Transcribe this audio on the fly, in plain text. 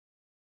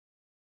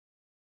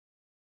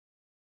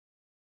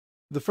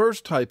The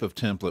first type of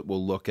template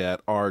we'll look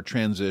at are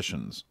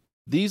transitions.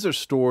 These are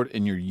stored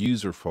in your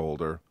user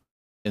folder,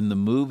 in the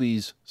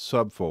movies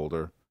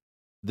subfolder,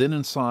 then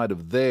inside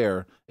of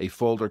there, a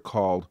folder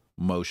called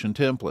motion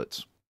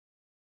templates.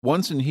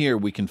 Once in here,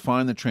 we can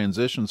find the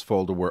transitions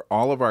folder where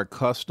all of our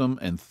custom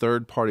and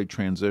third-party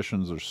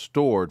transitions are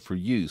stored for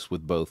use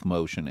with both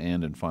Motion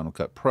and in Final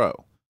Cut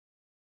Pro.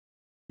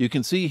 You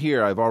can see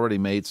here I've already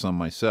made some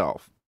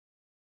myself.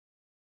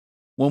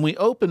 When we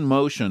open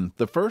Motion,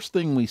 the first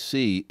thing we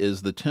see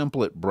is the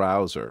template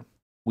browser.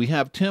 We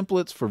have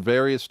templates for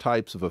various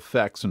types of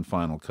effects in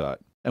Final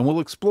Cut, and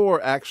we'll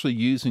explore actually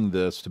using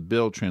this to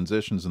build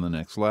transitions in the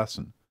next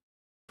lesson.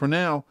 For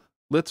now,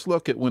 let's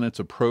look at when it's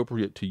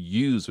appropriate to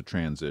use a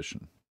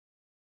transition.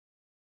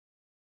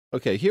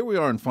 Okay, here we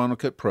are in Final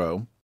Cut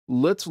Pro.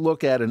 Let's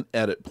look at an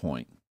edit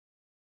point.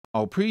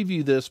 I'll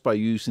preview this by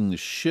using the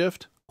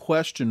Shift ?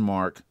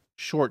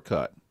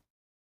 shortcut.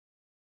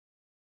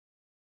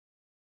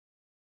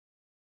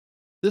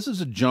 This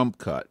is a jump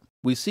cut.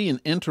 We see an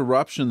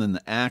interruption in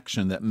the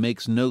action that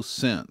makes no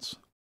sense.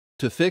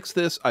 To fix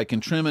this, I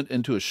can trim it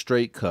into a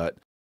straight cut,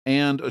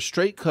 and a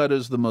straight cut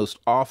is the most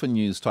often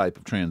used type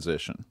of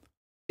transition.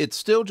 It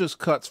still just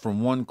cuts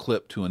from one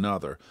clip to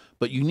another,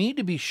 but you need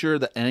to be sure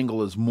the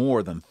angle is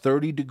more than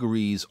 30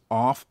 degrees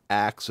off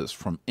axis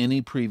from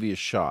any previous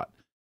shot,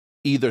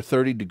 either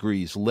 30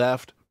 degrees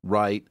left,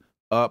 right,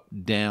 up,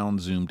 down,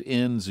 zoomed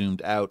in,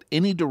 zoomed out,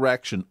 any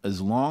direction, as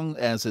long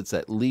as it's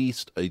at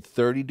least a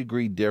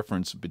 30-degree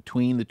difference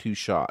between the two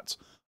shots.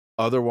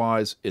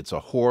 Otherwise, it's a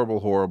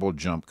horrible, horrible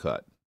jump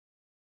cut.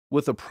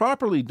 With a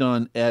properly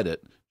done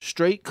edit,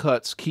 straight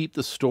cuts keep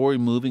the story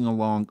moving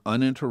along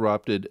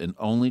uninterrupted and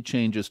only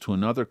changes to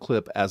another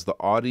clip as the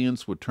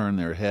audience would turn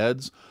their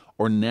heads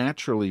or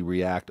naturally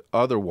react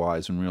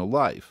otherwise in real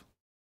life.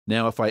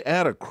 Now, if I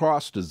add a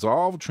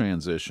cross-dissolve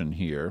transition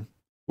here,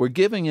 we're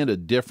giving it a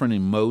different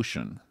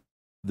emotion.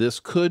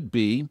 This could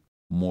be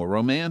more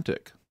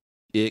romantic.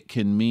 It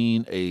can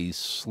mean a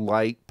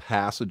slight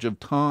passage of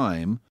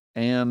time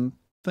and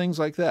things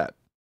like that.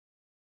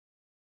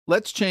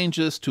 Let's change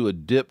this to a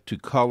dip to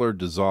color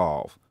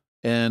dissolve,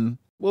 and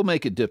we'll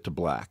make it dip to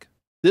black.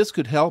 This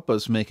could help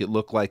us make it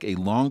look like a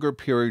longer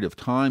period of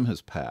time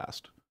has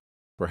passed.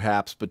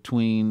 Perhaps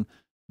between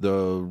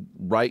the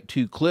right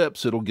two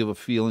clips, it'll give a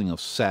feeling of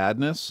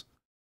sadness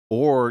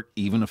or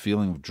even a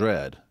feeling of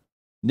dread.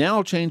 Now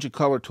I'll change the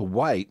color to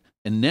white,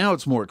 and now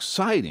it's more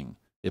exciting.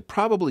 It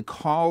probably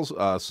calls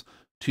us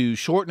to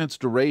shorten its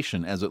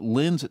duration as it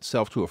lends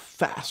itself to a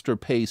faster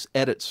pace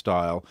edit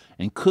style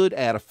and could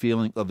add a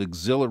feeling of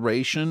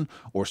exhilaration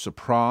or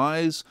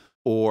surprise,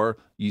 or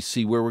you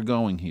see where we're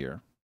going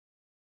here.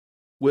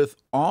 With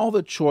all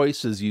the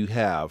choices you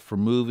have for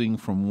moving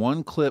from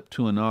one clip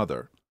to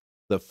another,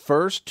 the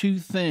first two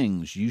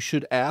things you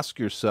should ask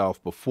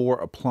yourself before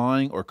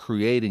applying or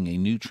creating a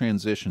new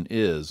transition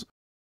is,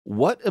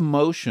 what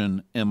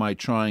emotion am I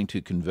trying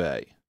to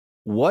convey?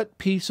 What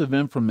piece of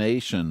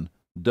information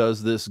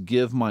does this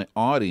give my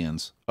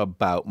audience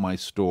about my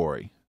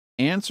story?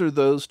 Answer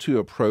those two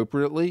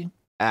appropriately,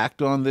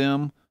 act on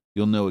them,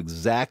 you'll know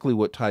exactly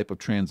what type of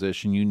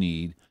transition you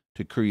need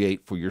to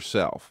create for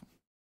yourself.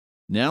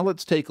 Now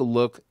let's take a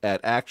look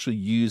at actually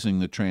using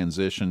the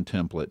transition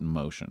template in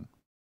Motion.